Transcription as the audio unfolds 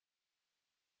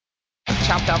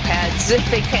chopped off heads,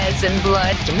 fake heads and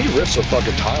blood. To me, riffs are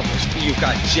fucking timeless. You've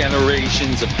got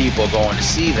generations of people going to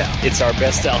see them. It's our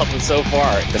best album so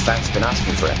far. The fans have been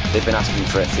asking for it. They've been asking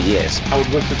for it for years. I would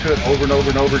listen to it over and over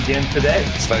and over again today.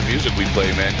 It's that music we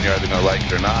play, man. You're either going to like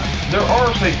it or not. There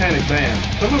are satanic bands.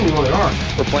 Some of them really aren't.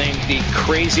 We're playing the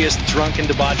craziest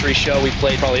drunken debauchery show we've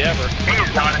played probably ever. He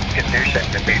is not in condition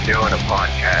to be doing a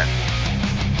podcast.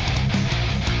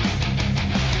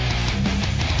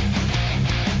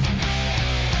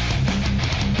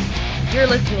 You're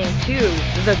listening to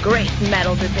the Great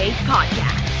Metal Debate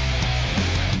Podcast.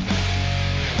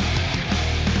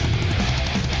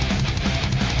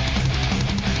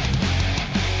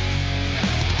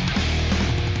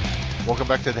 Welcome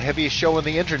back to the heaviest show on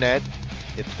the internet.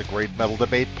 It's the Great Metal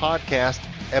Debate Podcast,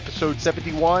 episode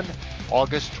 71,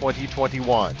 August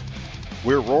 2021.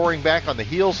 We're roaring back on the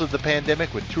heels of the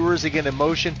pandemic with tours again in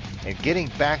motion and getting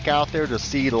back out there to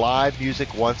see live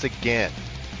music once again.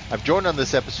 I'm joined on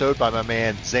this episode by my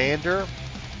man Xander.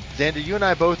 Xander, you and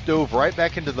I both dove right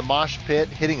back into the mosh pit,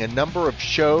 hitting a number of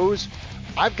shows.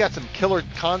 I've got some killer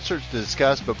concerts to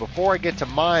discuss, but before I get to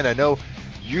mine, I know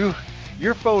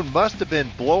your phone must have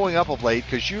been blowing up of late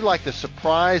because you like the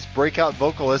surprise breakout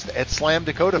vocalist at Slam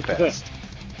Dakota Fest.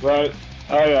 Right.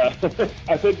 I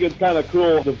think it's kind of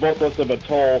cool. The vocalist of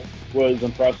Atoll was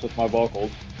impressed with my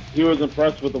vocals. He was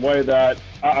impressed with the way that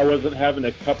I wasn't having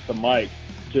to cup the mic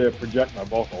to project my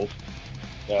vocals.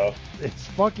 So it's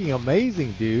fucking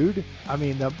amazing, dude. I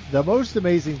mean, the most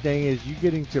amazing thing is you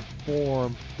getting to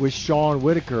perform with Sean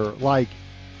Whitaker. Like,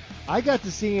 I got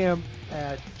to see him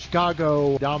at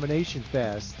Chicago Domination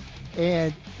Fest,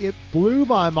 and it blew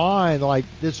my mind. Like,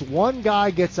 this one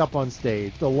guy gets up on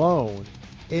stage alone,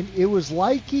 and it was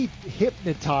like he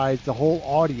hypnotized the whole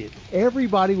audience.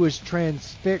 Everybody was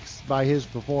transfixed by his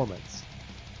performance.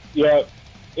 Yeah.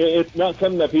 It's not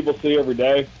something that people see every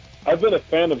day. I've been a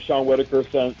fan of Sean Whitaker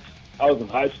since I was in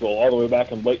high school, all the way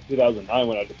back in late 2009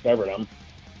 when I discovered him.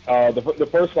 The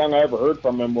first song I ever heard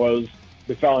from him was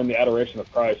Defiling the Adoration of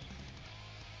Christ.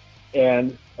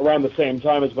 And around the same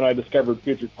time as when I discovered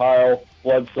Putrid Pile,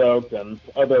 Bloodsoaked, and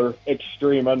other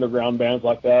extreme underground bands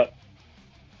like that.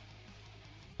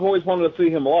 I've always wanted to see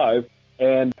him live,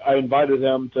 and I invited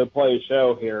him to play a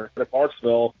show here at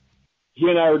Parksville. He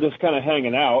and I were just kind of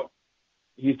hanging out.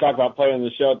 He's talking about playing the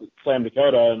show at Slam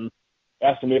Dakota and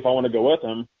asking me if I want to go with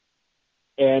him.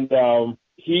 And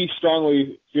he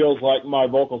strongly feels like my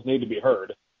vocals need to be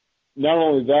heard. Not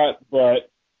only that, but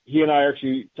he and I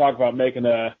actually talked about making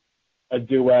a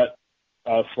duet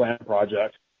slam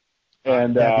project.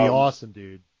 And that'd be awesome,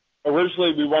 dude.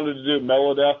 Originally, we wanted to do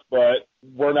Melodeath, but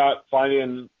we're not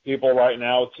finding people right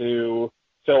now to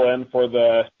fill in for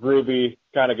the groovy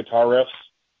kind of guitar riffs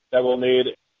that we'll need.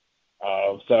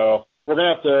 So we're going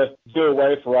to have to do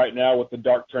away for right now with the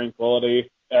Dark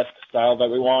Tranquility-esque style that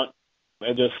we want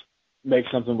and just make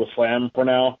something with slam for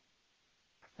now.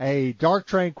 Hey, Dark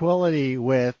Tranquility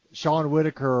with Sean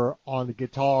Whitaker on the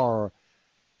guitar,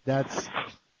 that's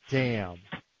damn.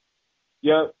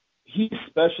 Yeah, he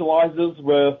specializes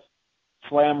with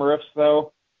slam riffs,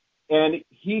 though, and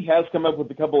he has come up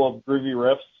with a couple of groovy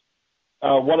riffs,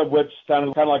 one of which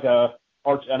sounded kind of like a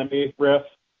Arch Enemy riff.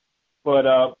 But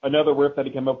another riff that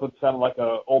he came up with sounded like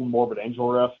a old Morbid Angel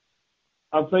riff.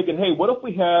 I'm thinking, hey, what if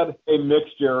we had a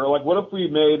mixture? Like, what if we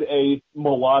made a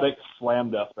melodic slam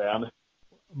death band?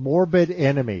 Morbid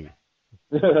Enemy.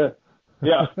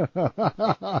 Yeah.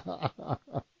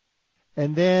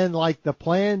 And then, like, the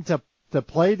plan to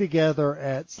play together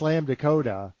at Slam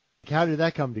Dakota, how did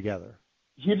that come together?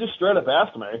 He just straight up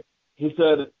asked me. He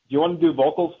said, do you want to do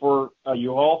vocals for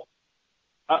U-Haul?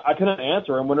 I couldn't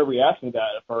answer him whenever he asked me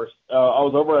that at first. I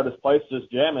was over at his place just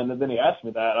jamming, and then he asked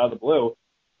me that out of the blue.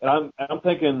 And I'm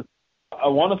thinking, I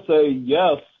want to say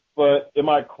yes, but am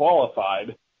I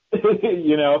qualified?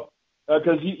 You know,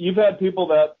 because you've had people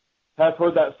that have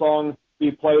heard that song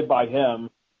be played by him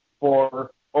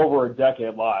for over a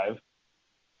decade live.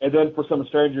 And then for some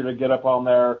stranger to get up on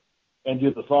there and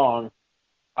do the song,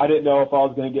 I didn't know if I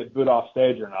was going to get booed off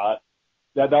stage or not.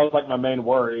 That was like my main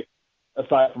worry,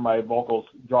 aside from my vocals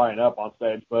drying up on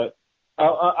stage. But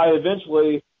I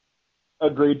eventually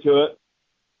agreed to it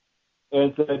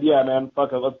and said, yeah, man,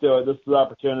 fuck it, let's do it. This is the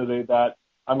opportunity that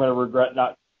I'm going to regret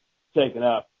not taking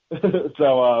up.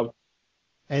 So,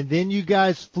 and then you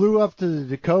guys flew up to the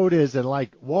Dakotas, and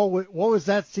like, what was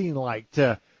that scene like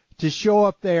to show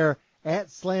up there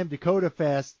at Slam Dakota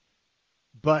Fest,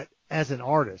 but as an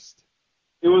artist?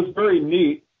 It was very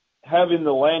neat having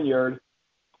the lanyard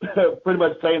pretty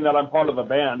much saying that I'm part of a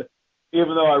band, even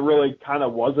though I really kind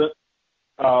of wasn't.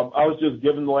 I was just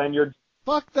given the lanyard.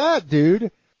 Fuck that,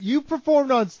 dude. You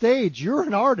performed on stage. You're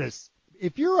an artist.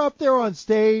 if you're up there on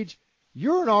stage,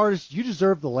 you're an artist. You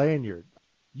deserve the lanyard.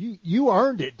 You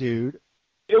earned it, dude.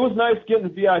 It was nice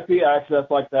getting VIP access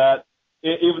like that,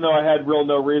 even though I had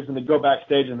no reason to go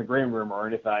backstage in the green room or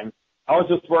anything. I was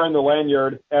just wearing the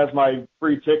lanyard as my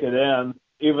free ticket in,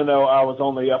 even though I was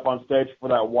only up on stage for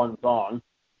that one song,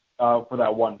 for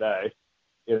that one day,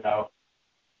 you know.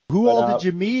 Who all did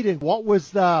you meet, and what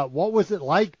was it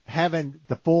like having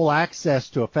the full access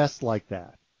to a fest like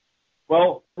that?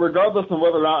 Well, regardless of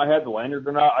whether or not I had the lanyard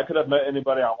or not, I could have met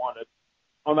anybody I wanted.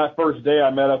 On that first day, I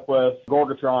met up with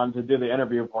Gorgatron to do the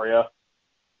interview for you,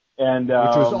 and which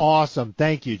was awesome.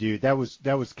 Thank you, dude. That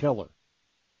was killer.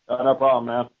 No problem,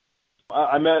 man.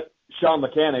 I met Sean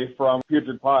McCanney from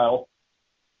Putrid Pile.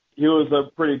 He was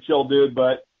a pretty chill dude,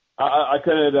 but I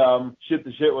couldn't shoot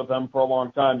the shit with him for a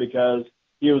long time because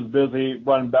he was busy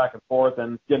running back and forth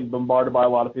and getting bombarded by a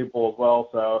lot of people as well.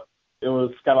 So it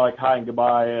was kind of like hi and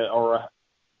goodbye, or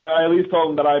I at least told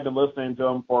him that I had been listening to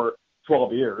him for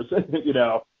 12 years. You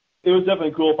know, it was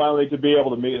definitely cool finally to be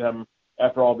able to meet him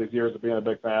after all these years of being a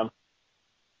big fan.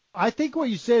 I think what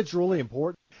you said is really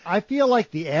important. I feel like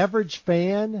the average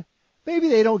fan, maybe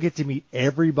they don't get to meet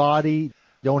everybody,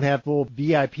 don't have full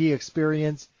VIP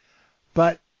experience,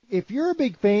 but if you're a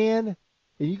big fan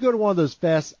and you go to one of those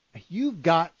fests, you've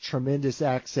got tremendous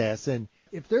access. And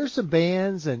if there's some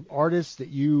bands and artists that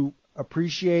you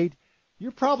appreciate,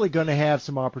 you're probably going to have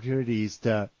some opportunities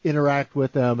to interact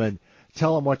with them and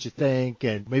tell them what you think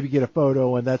and maybe get a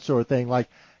photo and that sort of thing. Like,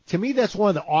 to me, that's one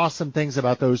of the awesome things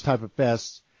about those type of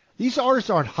fests. These artists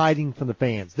aren't hiding from the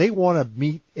fans. They want to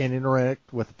meet and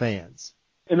interact with the fans.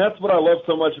 And that's what I love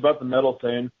so much about the metal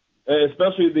scene,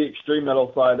 especially the extreme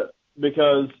metal side,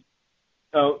 because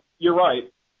you're right.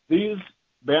 These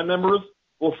band members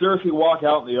will seriously walk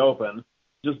out in the open,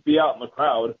 just be out in the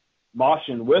crowd,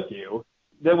 moshing with you.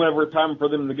 Then whenever it's time for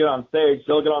them to get on stage,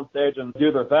 they'll get on stage and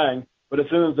do their thing. But as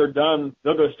soon as they're done,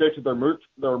 they'll go straight to their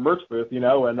merch booth, you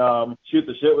know, and shoot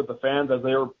the shit with the fans as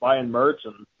they were buying merch.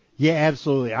 And yeah,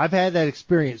 absolutely. I've had that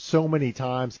experience so many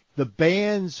times. The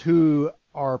bands who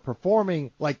are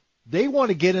performing, like, they want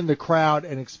to get in the crowd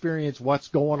and experience what's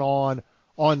going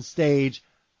on stage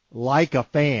like a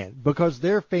fan, because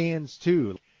they're fans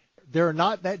too. They're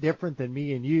not that different than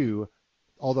me and you,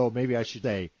 although maybe I should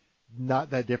say not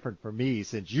that different from me,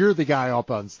 since you're the guy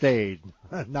up on stage,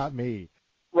 not me.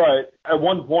 Right. At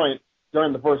one point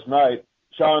during the first night,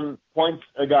 Sean points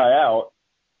a guy out,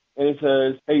 and he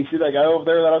says, "Hey, you see that guy over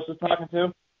there that I was just talking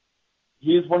to?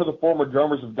 He's one of the former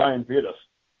drummers of Dying Fetus."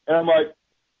 And I'm like,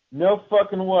 no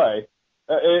fucking way.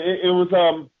 It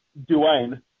was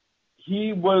Duane.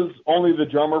 He was only the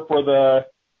drummer for the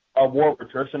War of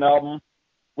Attrition album,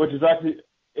 which is actually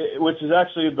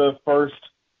the first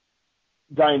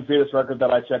Dying Fetus record that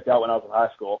I checked out when I was in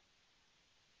high school.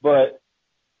 But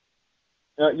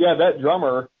yeah, that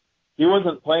drummer, he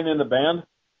wasn't playing in the band.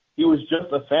 He was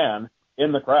just a fan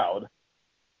in the crowd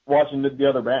watching the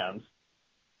other bands.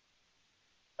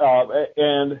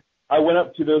 And I went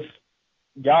up to this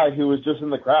guy who was just in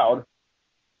the crowd,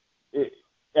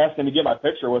 asking to get my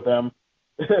picture with him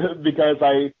because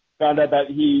I found out that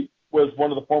he was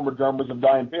one of the former drummers of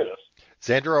Dying Fetus.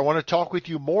 Xander, I want to talk with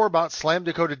you more about Slam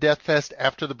Dakota Death Fest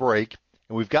after the break,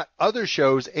 and we've got other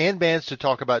shows and bands to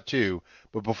talk about too.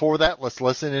 But before that, let's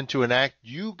listen into an act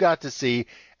you got to see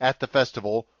at the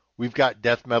festival. We've got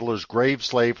death metalers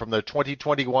Graveslave from the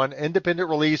 2021 independent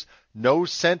release No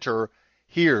Center.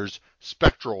 Here's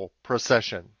Spectral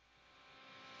Procession.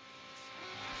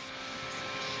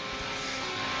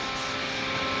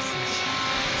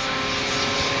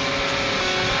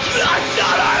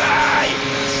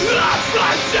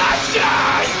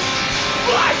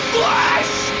 My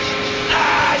flesh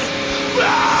and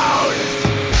bone.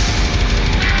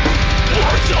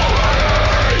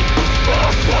 Mortality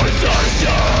of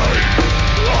possession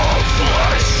of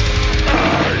flesh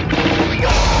and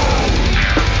bone.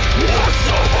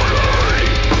 Mortality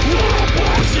of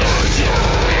possession.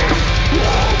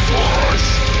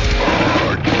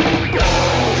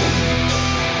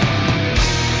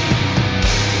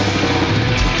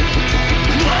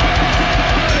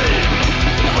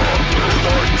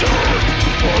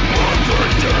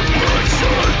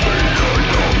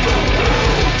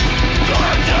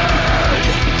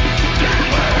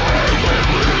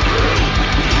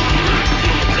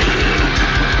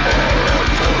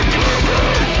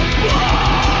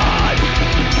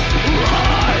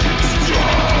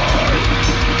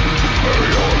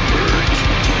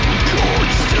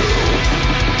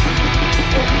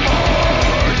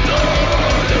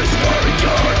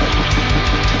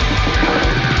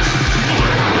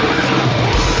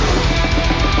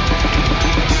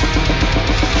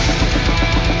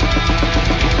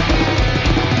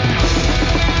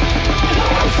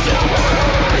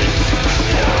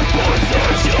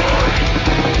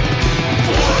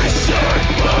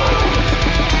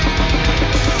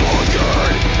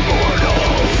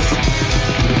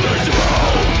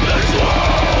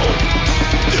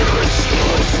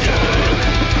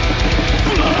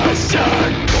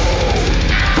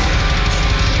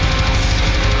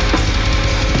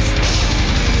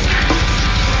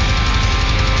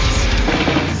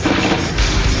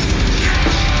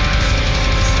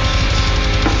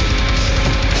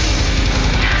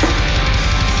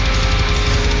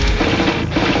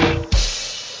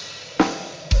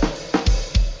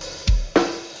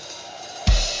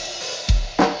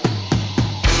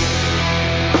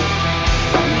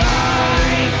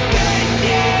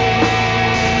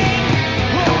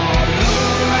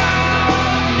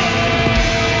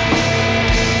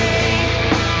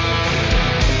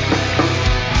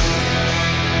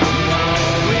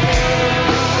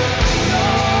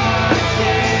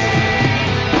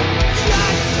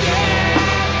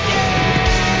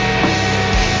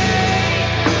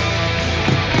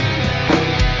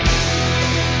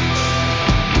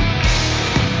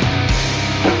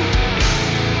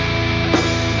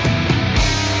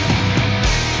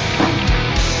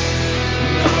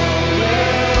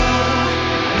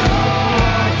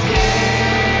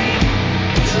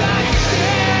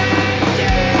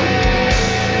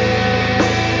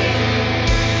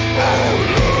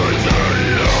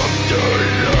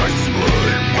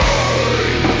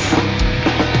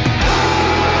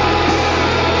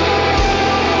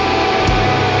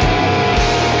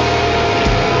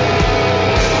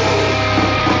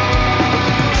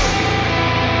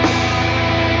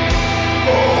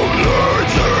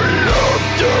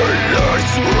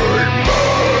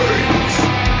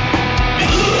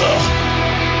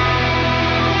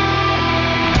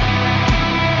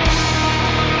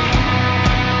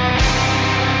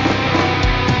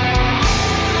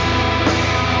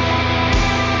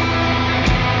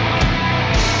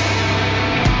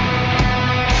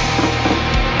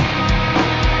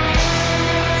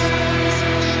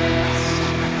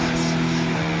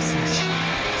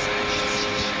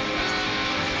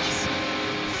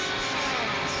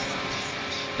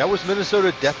 That was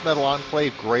Minnesota death metal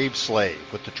enclave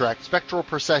Graveslave with the track Spectral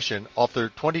Procession off their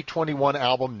 2021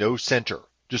 album No Center.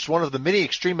 Just one of the many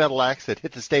extreme metal acts that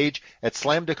hit the stage at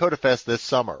Slam Dakota Fest this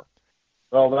summer.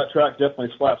 Well, that track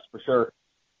definitely slaps for sure.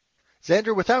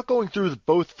 Xander, without going through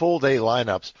both full-day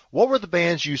lineups, what were the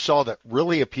bands you saw that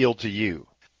really appealed to you?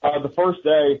 The first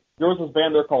day, there was this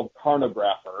band there called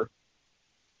Carnographer,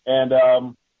 and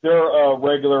they're a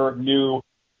regular new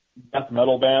death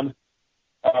metal band.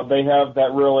 They have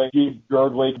that really deep,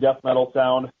 gurgly death metal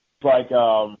sound, like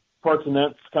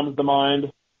Pertinence comes to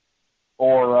mind,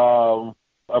 or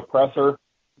Oppressor.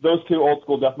 Those two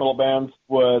old-school death metal bands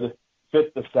would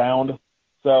fit the sound.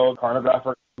 So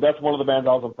Carnographer, that's one of the bands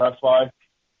I was impressed by.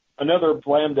 Another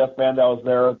glam death band that was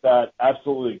there that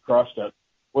absolutely crushed it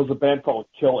was a band called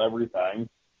Kill Everything.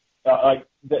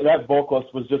 That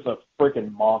vocalist was just a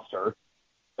freaking monster.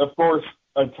 Of course,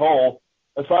 Atoll,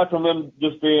 aside from them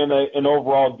just being an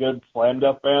overall good slam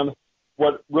death band,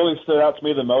 what really stood out to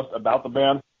me the most about the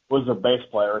band was their bass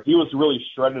player. He was really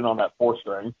shredded on that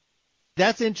 4-string.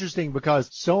 That's interesting because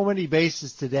so many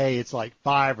basses today, it's like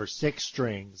 5 or 6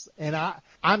 strings. And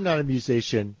I'm not a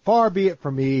musician. Far be it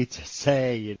from me to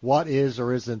say what is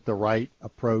or isn't the right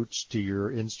approach to your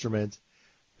instrument.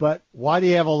 But why do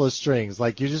you have all those strings?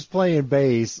 Like, you're just playing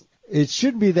bass. It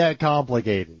shouldn't be that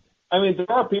complicated. I mean,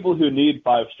 there are people who need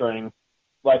 5-string,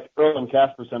 like Erland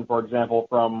Casperson, for example,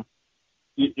 from,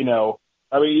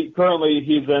 currently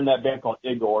he's in that band called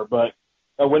Igor, but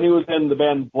when he was in the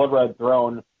band Blood Red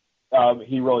Throne,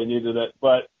 he really needed it.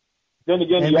 But then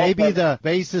again, and maybe the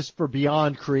bassist for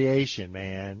Beyond Creation,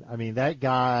 man. I mean, that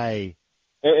guy.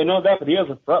 And not that, but he has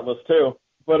a fretless too.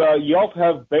 But you also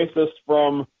have bassists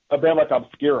from a band like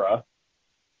Obscura,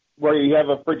 where you have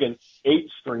a freaking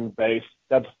 8-string bass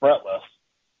that's fretless,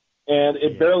 and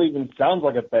it barely even sounds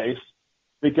like a bass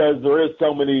because there is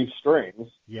so many strings.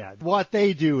 Yeah, what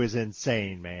they do is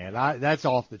insane, man. That's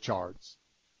off the charts.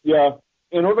 Yeah.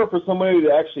 In order for somebody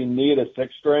to actually need a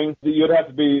 6-string, you'd have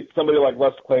to be somebody like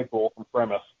Les Claypool from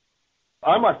Premise.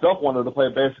 I myself wanted to play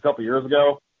bass a couple years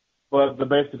ago, but the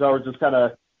bass guitar was just kind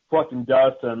of collecting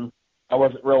dust, and I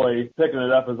wasn't really picking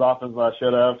it up as often as I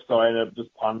should have, so I ended up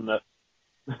just punting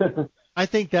it. I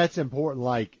think that's important.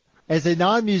 Like, as a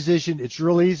non-musician, it's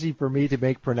real easy for me to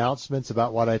make pronouncements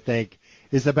about what I think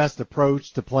is the best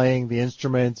approach to playing the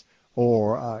instrument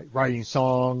or writing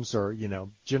songs or,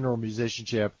 general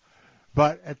musicianship.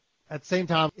 But at the same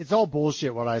time, it's all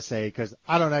bullshit what I say because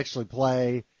I don't actually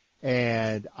play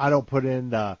and I don't put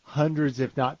in the hundreds,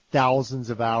 if not thousands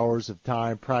of hours of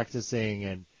time practicing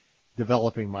and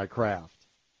developing my craft.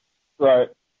 Right.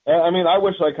 I mean, I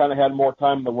wish I kind of had more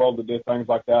time in the world to do things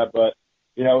like that, but,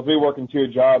 with me working 2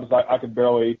 jobs, I could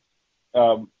barely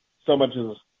so much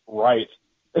as write.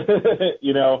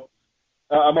 I'm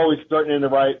always starting to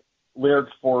write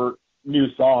lyrics for new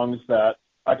songs that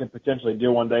I could potentially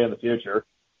do one day in the future.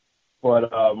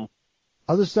 But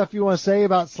other stuff you want to say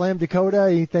about Slam Dakota?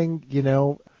 Anything,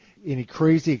 any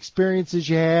crazy experiences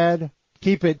you had?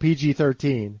 Keep it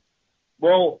PG-13.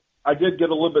 Well, I did get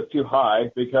a little bit too high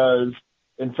because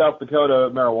in South Dakota,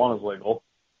 marijuana is legal.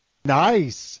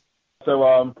 Nice.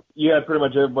 So you had pretty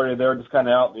much everybody there just kind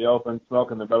of out in the open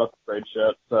smoking their medical grade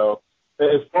shit. So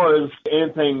as far as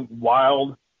anything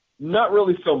wild, not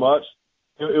really so much.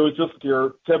 It was just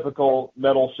your typical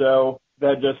metal show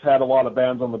that just had a lot of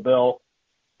bands on the bill.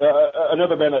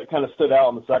 Another band that kind of stood out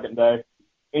on the second day,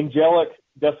 Angelic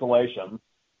Desolation.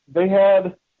 They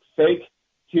had fake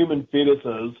human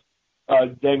fetuses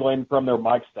dangling from their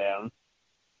mic stand.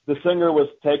 The singer was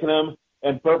taking them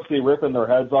and purposely ripping their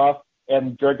heads off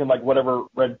and drinking like whatever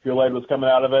red Kool-Aid was coming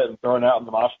out of it and throwing it out in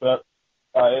the mosh pit.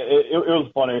 It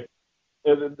was funny.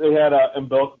 They had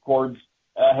umbilical cords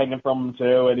hanging from him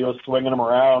too, and he was swinging them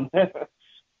around.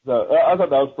 So I thought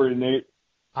that was pretty neat.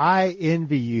 I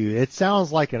envy you. It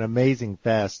sounds like an amazing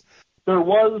fest. There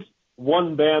was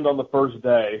one band on the first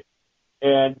day,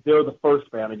 and they were the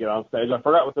first band to get on stage. I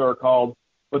forgot what they were called,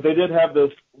 but they did have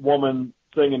this woman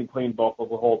singing clean vocals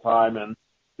the whole time, and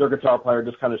their guitar player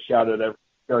just kind of shouted it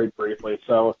very briefly.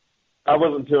 So I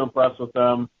wasn't too impressed with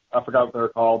them. I forgot what they were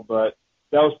called, but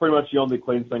that was pretty much the only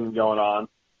clean thing going on.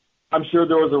 I'm sure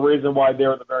there was a reason why they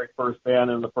were the very first band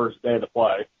and the first day to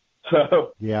play.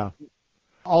 So yeah.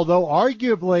 Although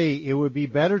arguably it would be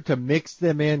better to mix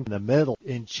them in the middle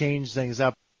and change things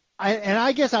up.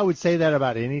 I guess I would say that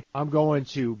about any. I'm going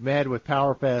to Mad with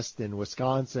Powerfest in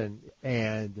Wisconsin,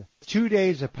 and 2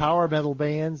 days of power metal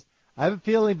bands. I have a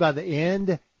feeling by the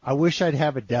end, I wish I'd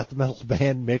have a death metal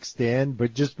band mixed in,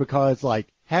 but just because like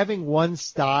having one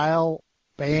style,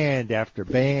 band after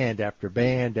band after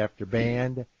band after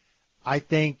band, I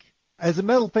think as a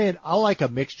metal fan, I like a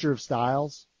mixture of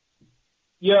styles.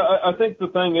 Yeah, I think the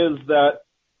thing is that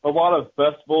a lot of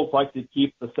festivals like to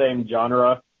keep the same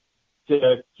genre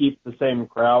to keep the same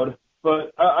crowd.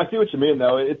 But I see what you mean,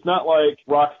 though. It's not like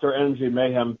Rockstar Energy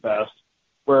Mayhem Fest,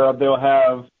 where they'll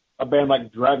have a band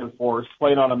like Dragon Force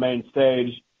playing on a main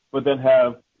stage, but then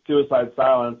have Suicide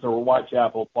Silence or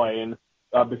Whitechapel playing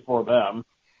before them,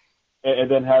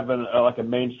 and then having like a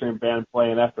mainstream band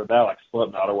playing after that, like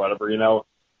Slipknot or whatever, you know.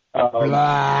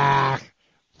 Blah.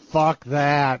 Fuck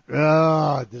that.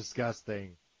 Ugh,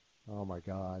 disgusting. Oh my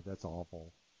God, that's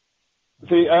awful.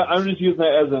 See, I'm just using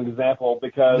that as an example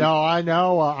because... No, I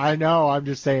know. I'm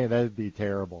just saying that'd be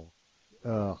terrible.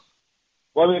 Ugh.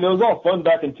 Well, I mean, it was all fun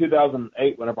back in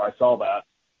 2008 whenever I saw that,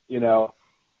 you know.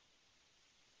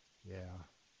 Yeah.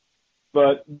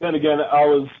 But then again, I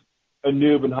was a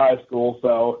noob in high school,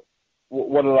 so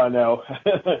what did I know?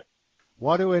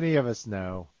 What do any of us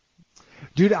know?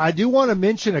 Dude, I do want to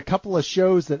mention a couple of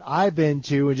shows that I've been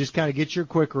to and just kind of get your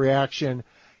quick reaction.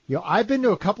 You know, I've been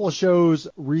to a couple of shows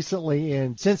recently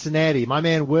in Cincinnati. My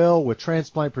man Will with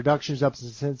Transplant Productions up in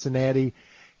Cincinnati,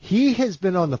 he has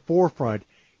been on the forefront.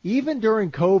 Even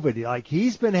during COVID, like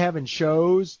he's been having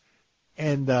shows,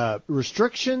 and the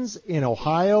restrictions in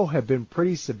Ohio have been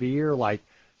pretty severe, like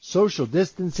social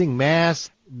distancing, masks,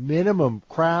 minimum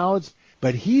crowds,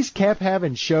 but he's kept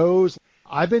having shows.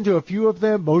 I've been to a few of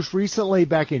them, most recently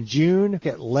back in June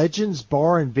at Legends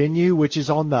Bar and Venue, which is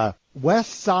on the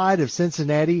west side of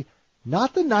Cincinnati,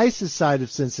 not the nicest side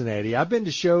of Cincinnati. I've been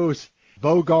to shows,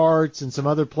 Bogarts and some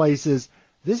other places.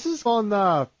 This is on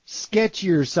the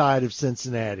sketchier side of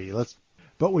Cincinnati.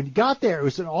 But when you got there, it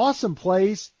was an awesome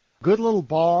place, good little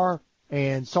bar,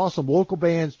 and saw some local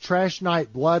bands, Trash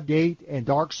Night, Bloodgate, and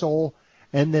Dark Soul.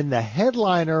 And then the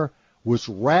headliner was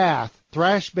Wrath,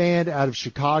 thrash band out of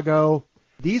Chicago.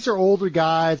 These are older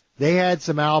guys. They had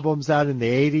some albums out in the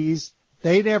 80s.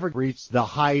 They never reached the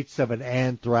heights of an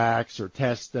Anthrax or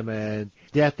Testament,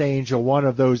 Death Angel, one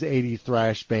of those 80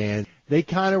 thrash bands. They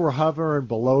kind of were hovering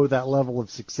below that level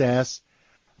of success.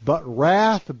 But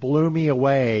Wrath blew me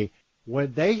away.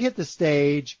 When they hit the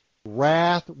stage,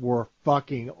 Wrath were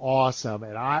fucking awesome.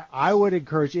 And I would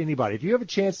encourage anybody, if you have a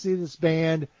chance to see this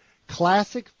band,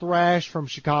 classic thrash from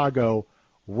Chicago,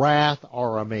 Wrath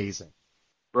are amazing.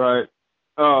 Right.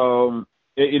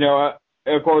 You know,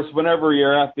 of course, whenever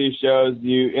you're at these shows,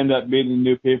 you end up meeting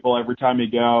new people every time you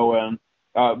go, and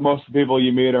most of the people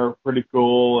you meet are pretty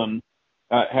cool and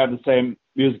have the same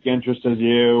music interest as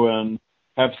you and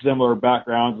have similar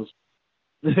backgrounds.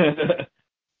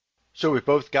 So we've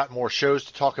both got more shows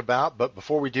to talk about, but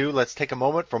before we do, let's take a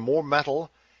moment for more metal.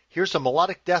 Here's some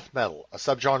melodic death metal, a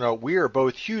subgenre we are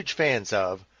both huge fans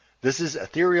of. This is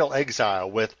Ethereal Exile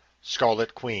with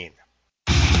Scarlet Queen.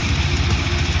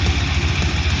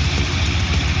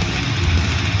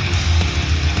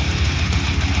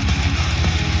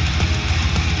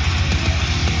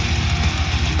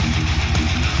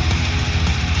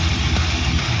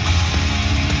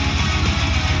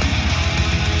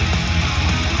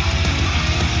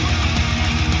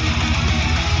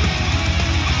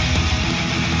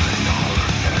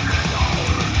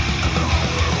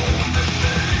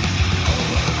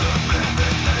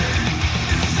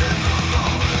 Is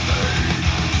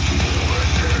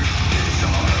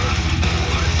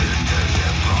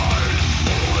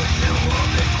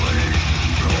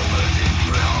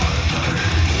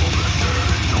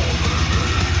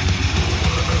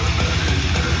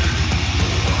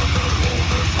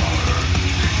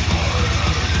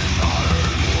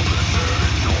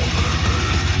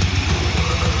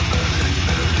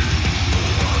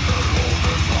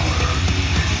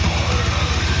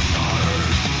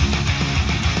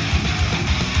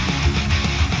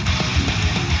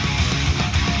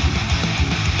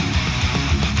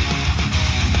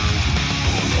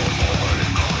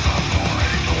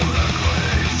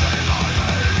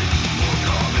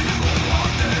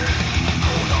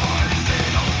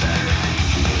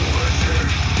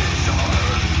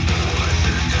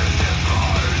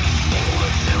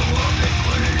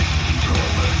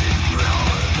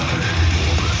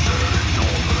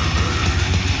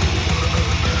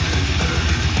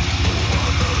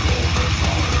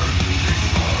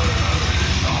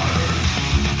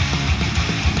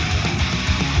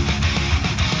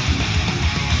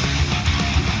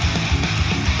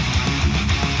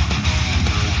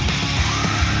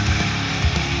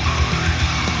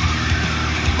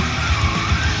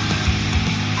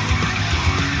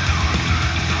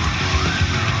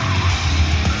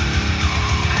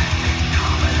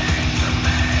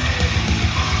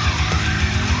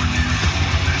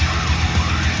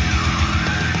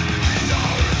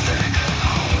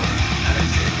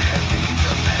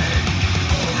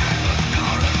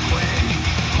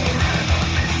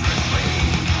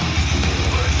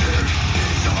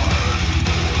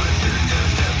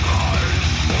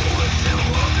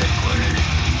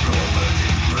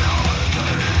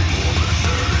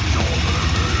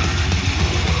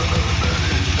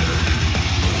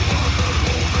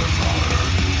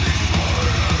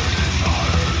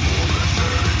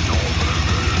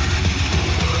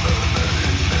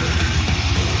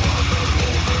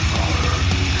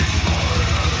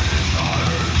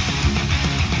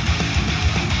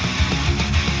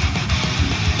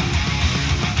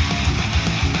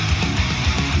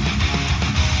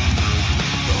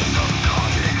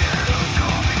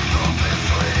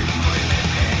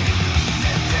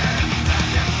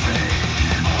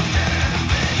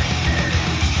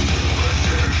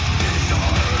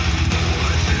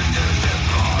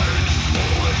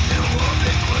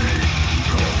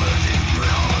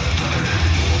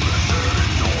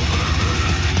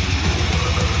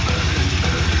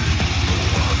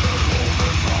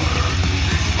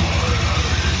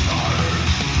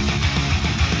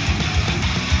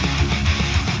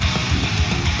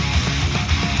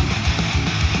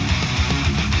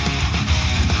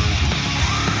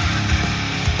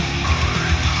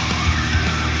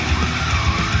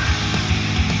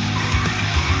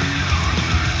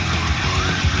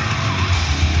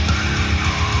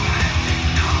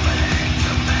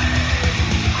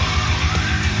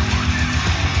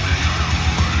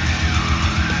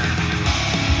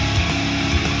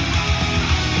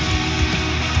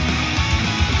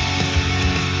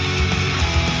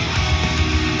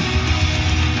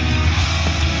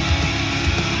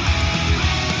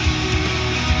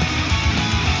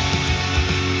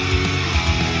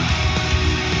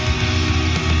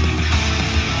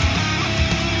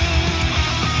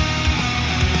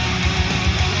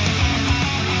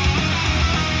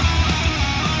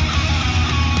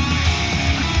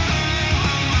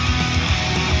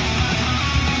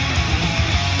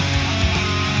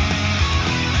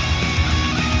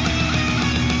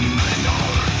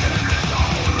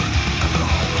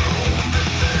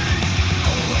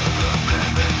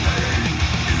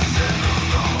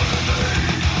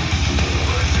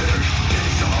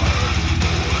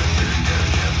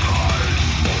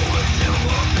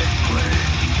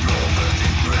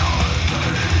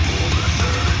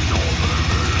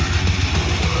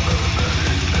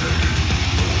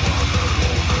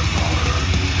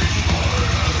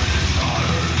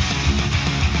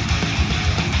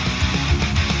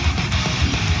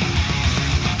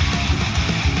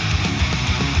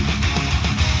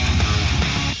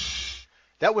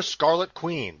That was Scarlet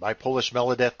Queen by Polish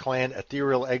Melodeath Clan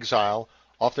Ethereal Exile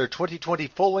off their 2020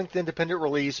 full-length independent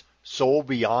release, Soul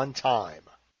Beyond Time.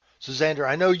 So, Xander,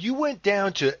 I know you went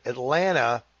down to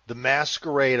Atlanta, the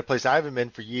Masquerade, a place I haven't been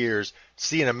for years, to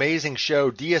see an amazing show,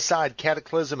 Deicide,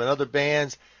 Cataclysm, and other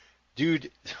bands.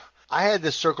 Dude, I had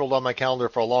this circled on my calendar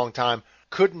for a long time.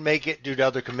 Couldn't make it due to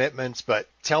other commitments, but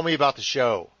tell me about the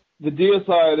show. The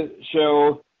Deicide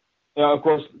show, of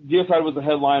course, Deicide was the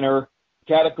headliner,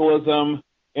 Cataclysm,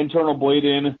 Internal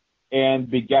Bleeding, and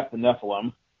Beget the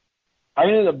Nephilim. I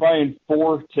ended up buying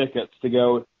 4 tickets to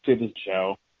go see this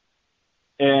show.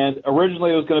 And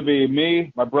originally it was going to be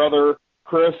me, my brother,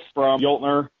 Chris from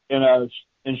Yoltner,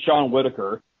 and Sean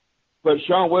Whitaker. But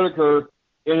Sean Whitaker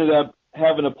ended up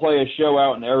having to play a show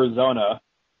out in Arizona.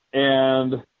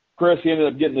 And Chris, he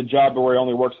ended up getting a job where he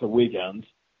only works the weekends.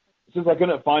 Since I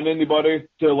couldn't find anybody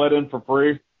to let in for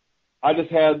free, I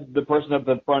just had the person at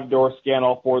the front door scan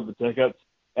all 4 of the tickets.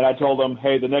 And I told them,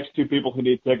 hey, the next 2 people who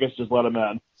need tickets, just let them in.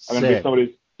 I'm going to be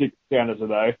somebody's ticket scanner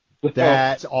today.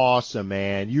 That's awesome,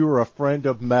 man. You were a friend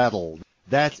of metal.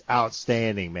 That's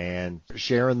outstanding, man.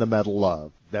 Sharing the metal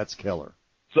love. That's killer.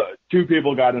 So 2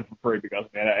 people got in for free because,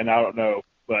 man, and I don't know,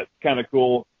 but kind of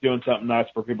cool doing something nice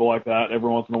for people like that every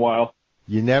once in a while.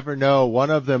 You never know. One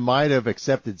of them might have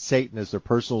accepted Satan as their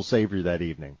personal savior that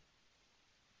evening.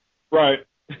 Right.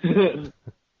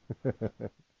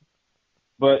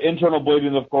 But Internal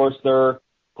Bleeding, of course, they're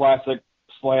classic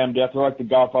slam death. They're like the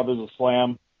Godfathers of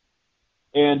slam.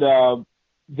 And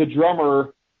the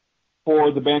drummer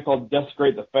for the band called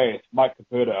Desecrate the Faith, Mike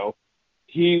Caputo,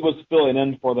 he was filling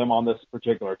in for them on this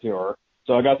particular tour.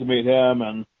 So I got to meet him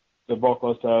and the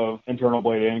vocalist of Internal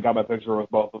Bleeding, got my picture with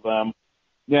both of them.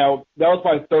 Now, that was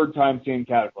my 3rd time seeing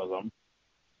Cataclysm.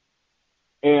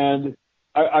 And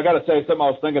I got to say, something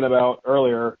I was thinking about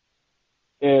earlier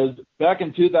is back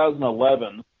in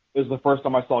 2011 is the first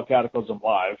time I saw Cataclysm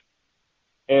live.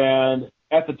 And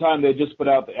at the time, they just put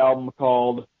out the album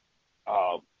called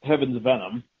Heaven's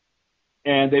Venom.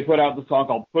 And they put out the song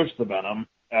called Push the Venom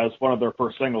as one of their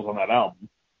first singles on that album.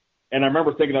 And I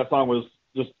remember thinking that song was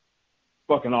just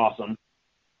fucking awesome.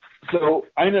 So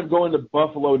I ended up going to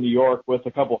Buffalo, New York with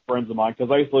a couple of friends of mine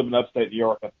because I used to live in upstate New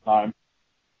York at the time.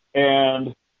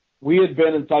 And we had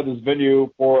been inside this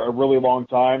venue for a really long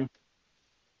time.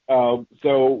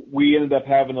 So we ended up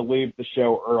having to leave the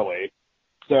show early.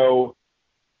 So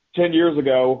 10 years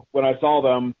ago, when I saw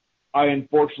them, I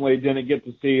unfortunately didn't get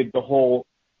to see the whole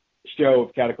show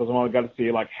of Cataclysm. I only got to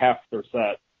see like half their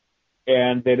set.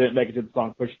 And they didn't make it to the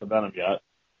song Push the Venom yet.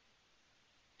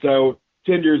 So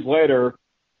 10 years later,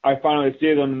 I finally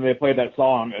see them and they played that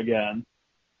song again.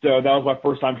 So that was my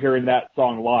first time hearing that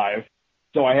song live.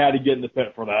 So I had to get in the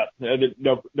pit for that.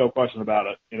 No question about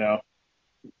it, you know.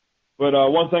 But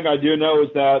one thing I do know is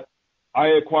that I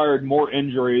acquired more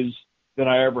injuries than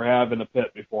I ever have in a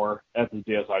pit before at the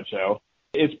Deicide show.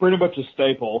 It's pretty much a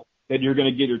staple that you're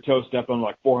going to get your toe stepped on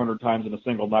like 400 times in a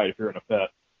single night if you're in a pit.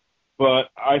 But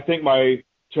I think my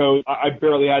toes, I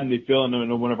barely had any feeling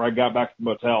them whenever I got back to the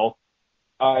motel.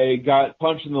 I got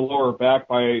punched in the lower back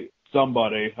by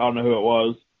somebody. I don't know who it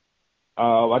was.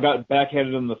 I got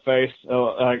backhanded in the face,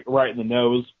 like right in the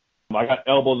nose. I got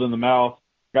elbowed in the mouth.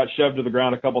 Got shoved to the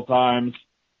ground a couple times.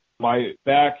 My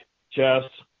back, chest,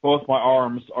 both my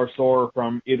arms are sore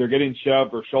from either getting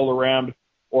shoved or shoulder rammed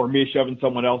or me shoving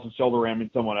someone else and shoulder ramming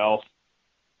someone else.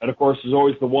 And, of course, there's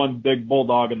always the one big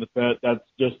bulldog in the pit that's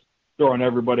just throwing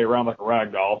everybody around like a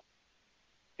rag doll.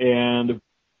 And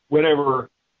whenever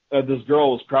this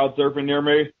girl was crowd surfing near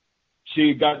me,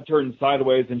 she got turned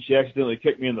sideways and she accidentally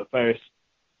kicked me in the face.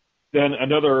 Then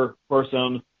another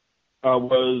person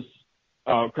was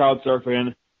crowd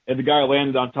surfing, and the guy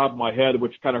landed on top of my head,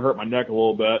 which kind of hurt my neck a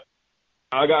little bit.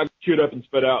 I got chewed up and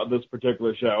spit out at this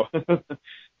particular show.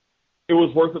 It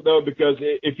was worth it, though, because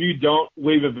if you don't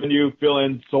leave a venue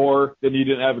feeling sore, then you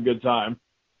didn't have a good time.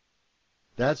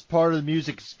 That's part of the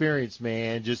music experience,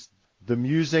 man. Just the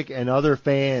music and other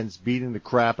fans beating the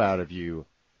crap out of you.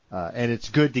 And it's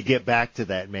good to get back to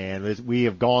that, man. We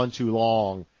have gone too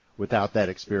long without that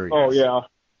experience. Oh, yeah.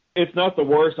 It's not the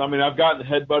worst. I mean, I've gotten a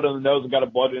headbutt on the nose and got a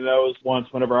bloody nose once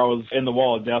whenever I was in the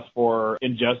Wall of Death for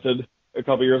Ingested a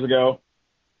couple years ago.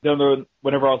 Then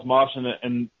whenever I was moshing it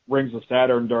in Rings of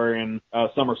Saturn during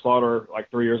Summer Slaughter like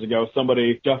 3 years ago,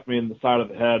 somebody jumped me in the side of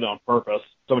the head on purpose.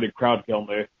 Somebody crowd killed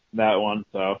me in that one.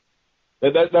 So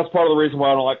that's part of the reason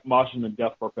why I don't like moshing in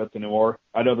deathcore pits anymore.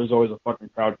 I know there's always a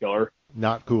fucking crowd killer.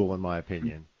 Not cool in my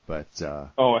opinion, but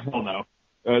oh, hell no.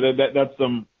 That's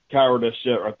some cowardice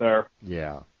shit right there.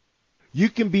 Yeah. You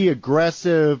can be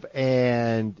aggressive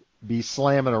and be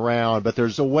slamming around, but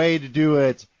there's a way to do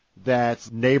it that's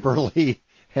neighborly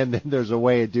and then there's a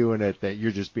way of doing it that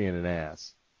you're just being an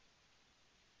ass.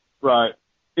 Right.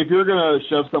 If you're going to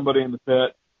shove somebody in the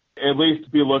pit, at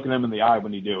least be looking them in the eye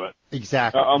when you do it.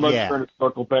 Exactly. Unless yeah. you're in a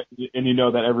circle pit and you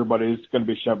know that everybody's going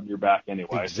to be shoving your back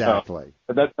anyway. Exactly.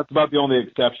 So that's about the only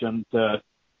exception to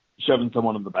shoving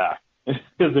someone in the back, is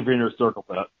if you're in a circle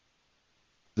pit.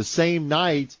 The same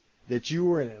night that you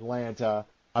were in Atlanta,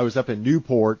 I was up in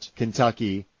Newport,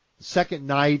 Kentucky. Second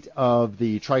night of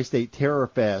the Tri-State Terror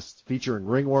Fest featuring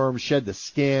Ringworm, Shed the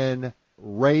Skin,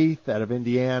 Wraith out of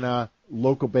Indiana,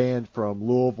 local band from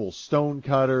Louisville,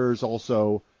 Stonecutters,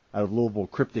 also out of Louisville,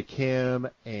 Cryptic Hymn,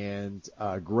 and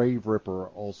Grave Ripper,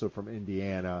 also from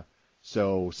Indiana.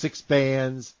 So 6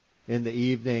 bands in the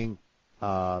evening.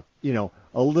 A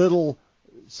little,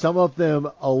 some of them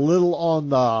a little on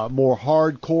the more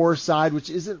hardcore side, which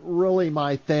isn't really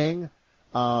my thing.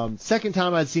 Second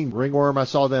time I'd seen Ringworm, I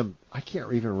saw them, I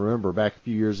can't even remember, back a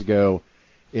few years ago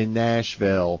in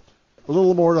Nashville. A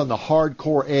little more on the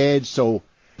hardcore edge, so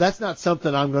that's not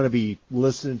something I'm going to be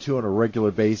listening to on a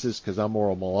regular basis because I'm more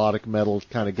a melodic metal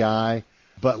kind of guy.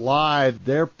 But live,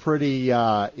 they're pretty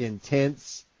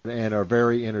intense and are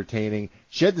very entertaining.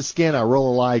 Shed the Skin, I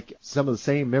really like. Some of the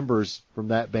same members from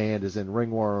that band as in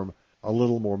Ringworm, a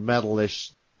little more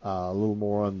metalish, a little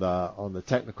more on the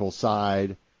technical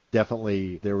side.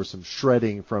 Definitely, there was some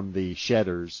shredding from the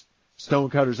Shedders.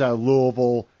 Stonecutters out of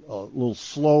Louisville, a little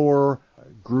slower,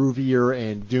 groovier,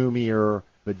 and doomier,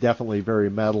 but definitely very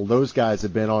metal. Those guys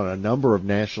have been on a number of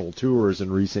national tours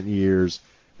in recent years,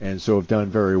 and so have done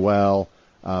very well.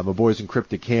 My boys in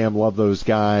Cryptic Hymn, love those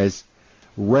guys.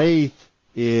 Wraith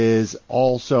is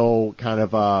also kind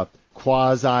of a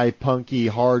quasi-punky,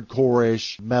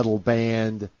 hardcore-ish metal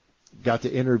band. Got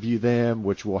to interview them,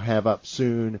 which we'll have up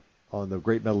soon on the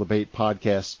Great Metal Debate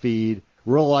podcast feed.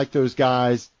 Real like those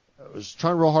guys. I was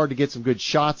trying real hard to get some good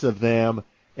shots of them,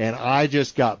 and I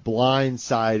just got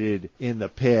blindsided in the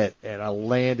pit, and I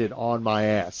landed on my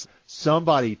ass.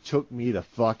 Somebody took me the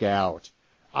fuck out.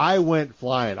 I went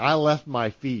flying. I left my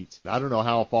feet. I don't know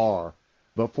how far,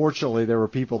 but fortunately there were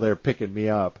people there picking me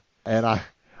up. And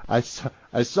I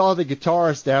saw the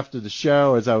guitarist after the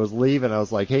show as I was leaving. I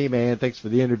was like, hey, man, thanks for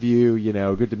the interview.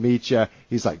 Good to meet you.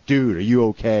 He's like, dude, are you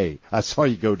okay? I saw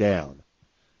you go down.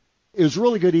 It was a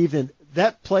really good evening.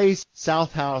 That place,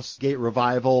 South House Gate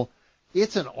Revival,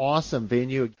 it's an awesome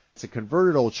venue. It's a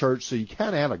converted old church, so you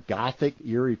kind of have a gothic,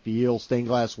 eerie feel, stained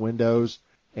glass windows.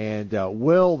 And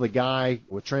Will, the guy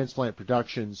with Transplant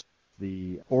Productions,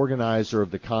 the organizer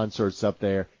of the concerts up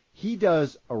there, he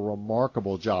does a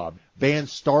remarkable job.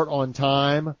 Bands start on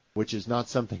time, which is not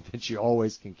something that you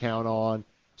always can count on.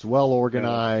 It's well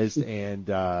organized and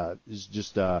is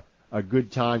just a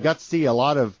good time. Got to see a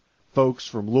lot of folks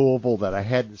from Louisville that I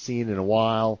hadn't seen in a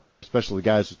while, especially the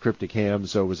guys with Cryptic Hymn.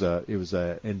 So it was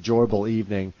a enjoyable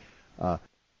evening. I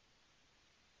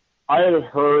had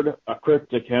heard a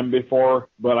Cryptic Hymn before,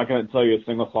 but I couldn't tell you a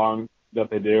single song that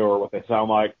they do or what they sound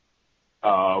like.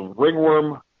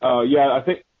 Ringworm, I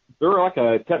think they're like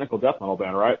a technical death metal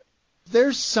band, right?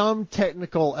 There's some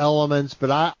technical elements,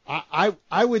 but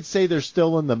I would say they're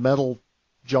still in the metal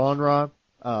genre.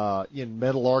 In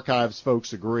Metal Archives,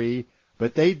 folks agree,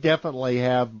 but they definitely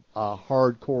have a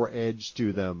hardcore edge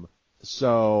to them.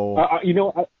 So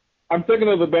I'm thinking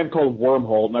of a band called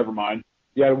Wormhole. Never mind.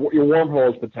 Yeah, your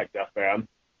Wormhole is the tech death band.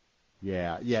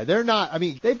 Yeah, they're not. I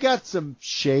mean, they've got some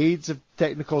shades of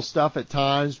technical stuff at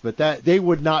times, but they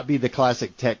would not be the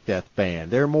classic tech death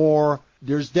band. They're more.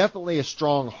 There's definitely a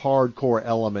strong hardcore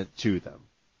element to them.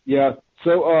 Yeah.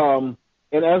 So,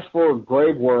 and as for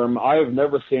Graveworm, I have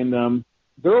never seen them.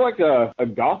 They're like a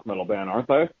goth metal band, aren't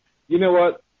they? You know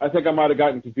what? I think I might have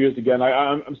gotten confused again.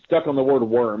 I'm stuck on the word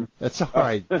worm. That's all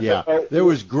right. Yeah. There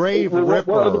was Grave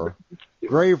Ripper.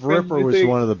 Grave Ripper was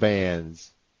one of the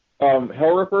bands.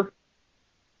 Hell Ripper?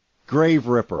 Grave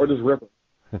Ripper. Or just Ripper?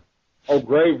 Oh,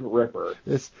 Grave Ripper.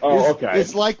 Okay.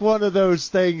 It's like one of those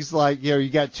things like, you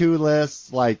got 2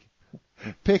 lists, like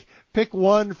pick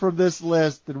one from this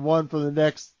list and one from the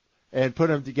next and put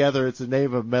them together. It's the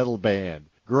name of a metal band.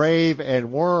 Grave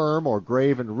and Worm or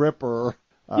Grave and Ripper.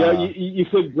 Yeah, you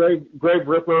said Grave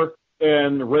Ripper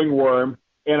and Ringworm,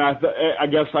 and I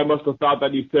guess I must have thought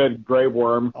that you said Grave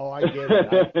Worm. Oh, I get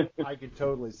it. I could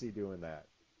totally see doing that.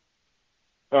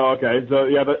 Oh, okay. So,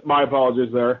 yeah, my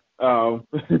apologies there.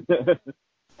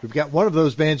 We've got one of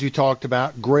those bands you talked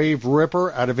about, Grave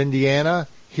Ripper out of Indiana.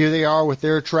 Here they are with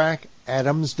their track,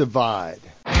 Adam's Divide.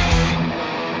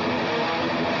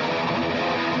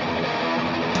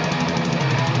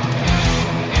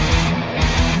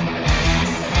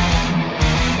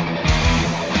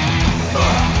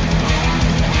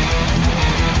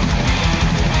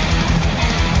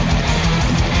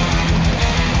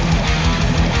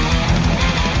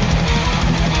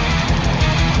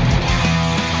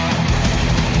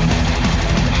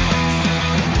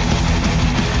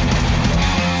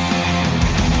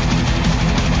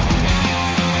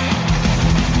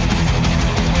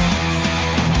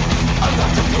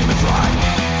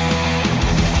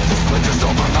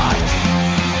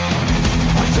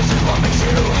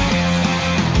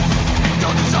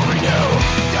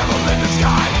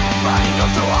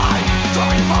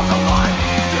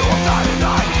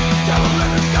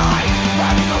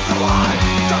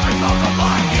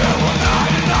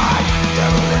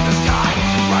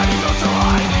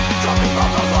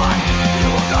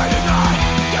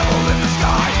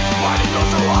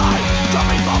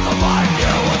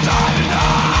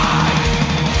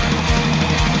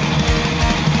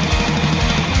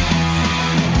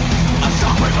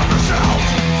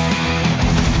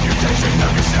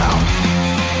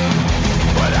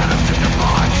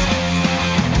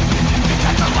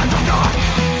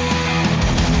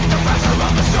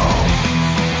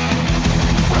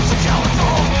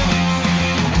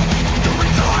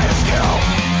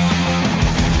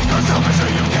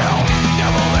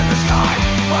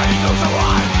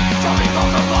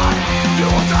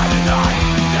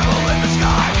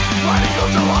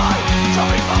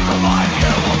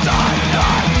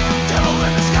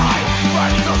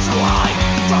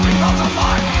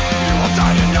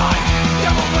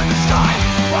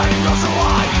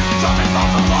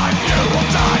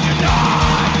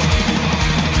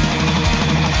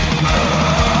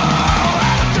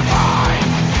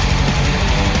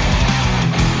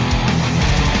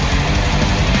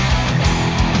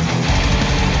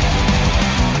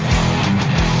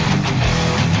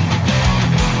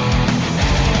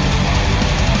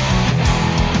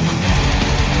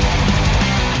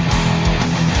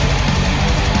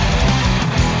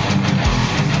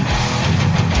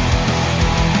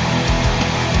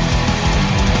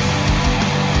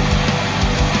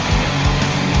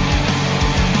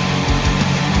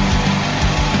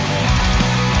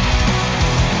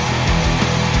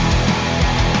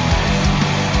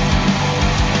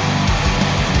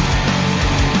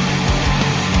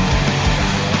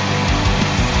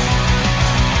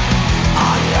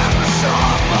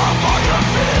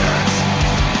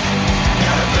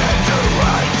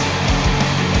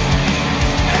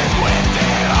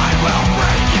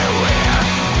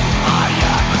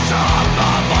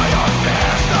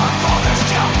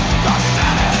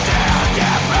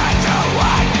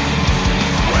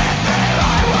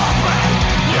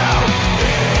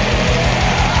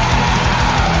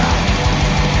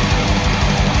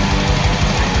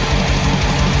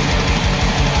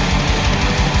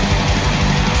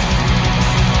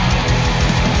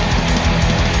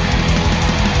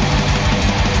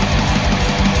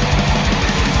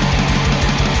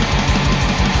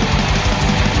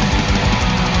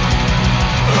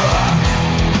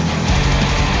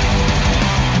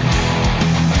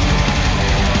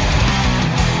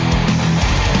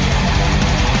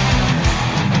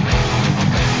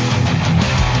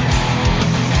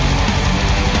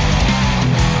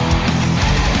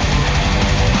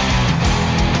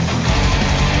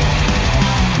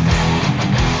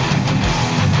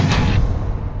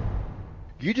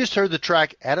 just heard the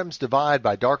track Adam's Divide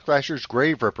by Dark Thrasher's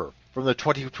Grave Ripper from the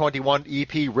 2021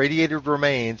 EP Radiated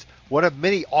Remains, one of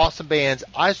many awesome bands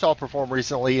I saw perform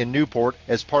recently in Newport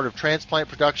as part of Transplant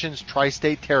Productions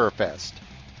Tri-State Terror Fest.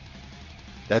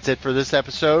 That's it for this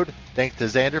episode. Thanks to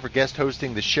Xander for guest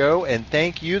hosting the show, and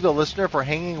thank you, the listener, for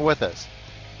hanging with us.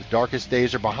 The darkest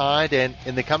days are behind, and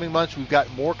in the coming months we've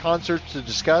got more concerts to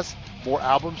discuss, more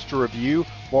albums to review,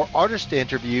 more artists to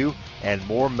interview, and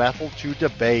more metal to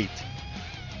debate.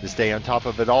 To stay on top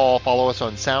of it all, follow us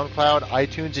on SoundCloud,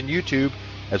 iTunes, and YouTube,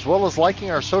 as well as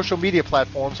liking our social media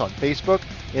platforms on Facebook,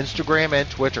 Instagram, and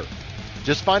Twitter.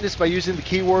 Just find us by using the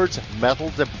keywords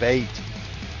Metal Debate.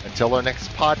 Until our next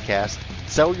podcast,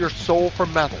 sell your soul for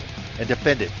metal and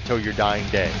defend it till your dying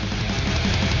day.